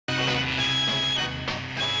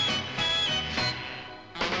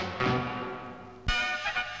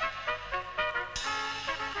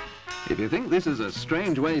If you think this is a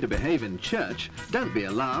strange way to behave in church, don't be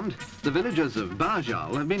alarmed. The villagers of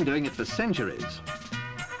Barjols have been doing it for centuries.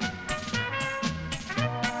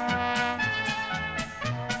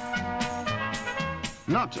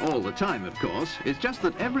 Not all the time, of course. It's just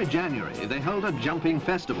that every January they hold a jumping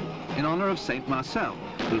festival in honour of Saint Marcel,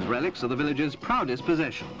 whose relics are the village's proudest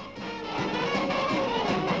possession.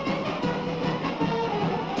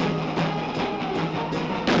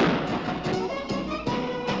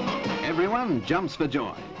 Everyone jumps for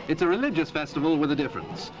joy. It's a religious festival with a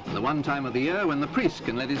difference, and the one time of the year when the priest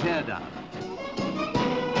can let his hair down.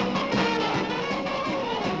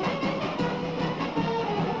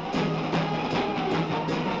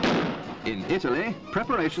 In Italy,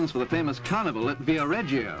 preparations for the famous carnival at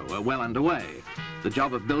Viareggio are well underway. The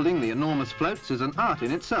job of building the enormous floats is an art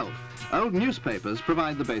in itself. Old newspapers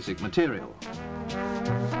provide the basic material.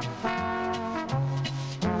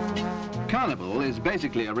 Carnival is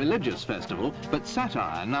basically a religious festival, but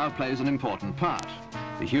satire now plays an important part.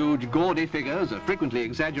 The huge, gaudy figures are frequently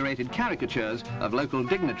exaggerated caricatures of local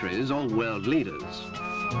dignitaries or world leaders.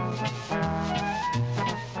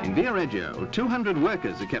 In Viareggio, 200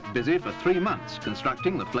 workers are kept busy for 3 months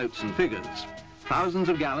constructing the floats and figures. Thousands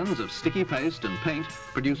of gallons of sticky paste and paint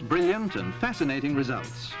produce brilliant and fascinating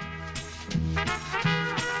results.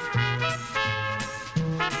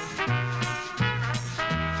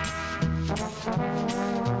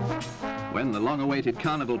 When the long-awaited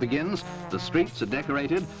carnival begins, the streets are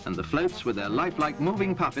decorated and the floats with their lifelike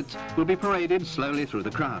moving puppets will be paraded slowly through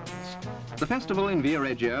the crowds. The festival in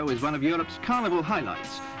Viareggio is one of Europe's carnival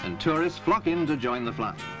highlights, and tourists flock in to join the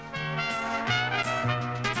fun.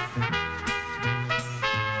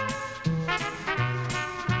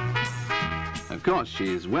 Of course,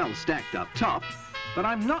 she's well stacked up top, but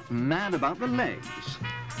I'm not mad about the legs.